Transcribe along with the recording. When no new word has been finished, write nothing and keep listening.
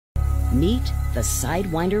Meet the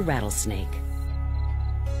sidewinder rattlesnake.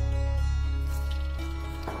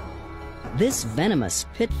 This venomous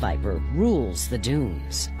pit viper rules the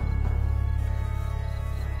dunes.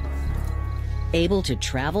 Able to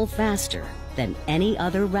travel faster than any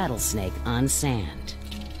other rattlesnake on sand.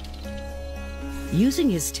 Using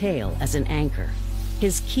his tail as an anchor,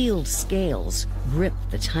 his keeled scales grip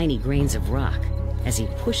the tiny grains of rock as he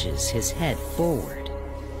pushes his head forward.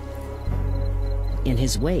 In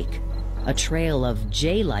his wake, a trail of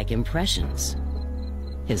J-like impressions,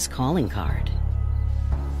 his calling card.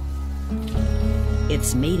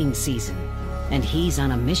 It's mating season, and he's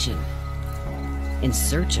on a mission, in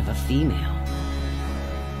search of a female.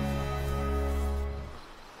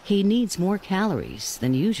 He needs more calories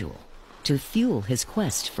than usual to fuel his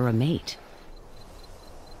quest for a mate.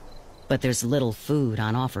 But there's little food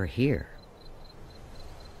on offer here.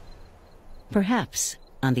 Perhaps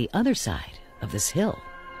on the other side of this hill.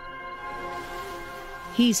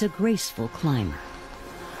 He's a graceful climber.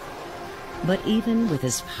 But even with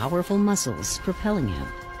his powerful muscles propelling him,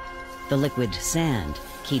 the liquid sand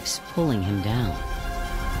keeps pulling him down.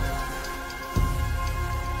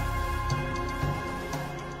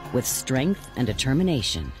 With strength and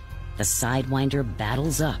determination, the sidewinder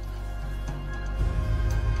battles up.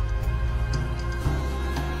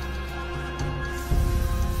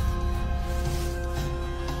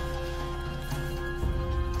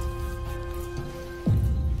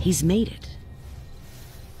 He's made it.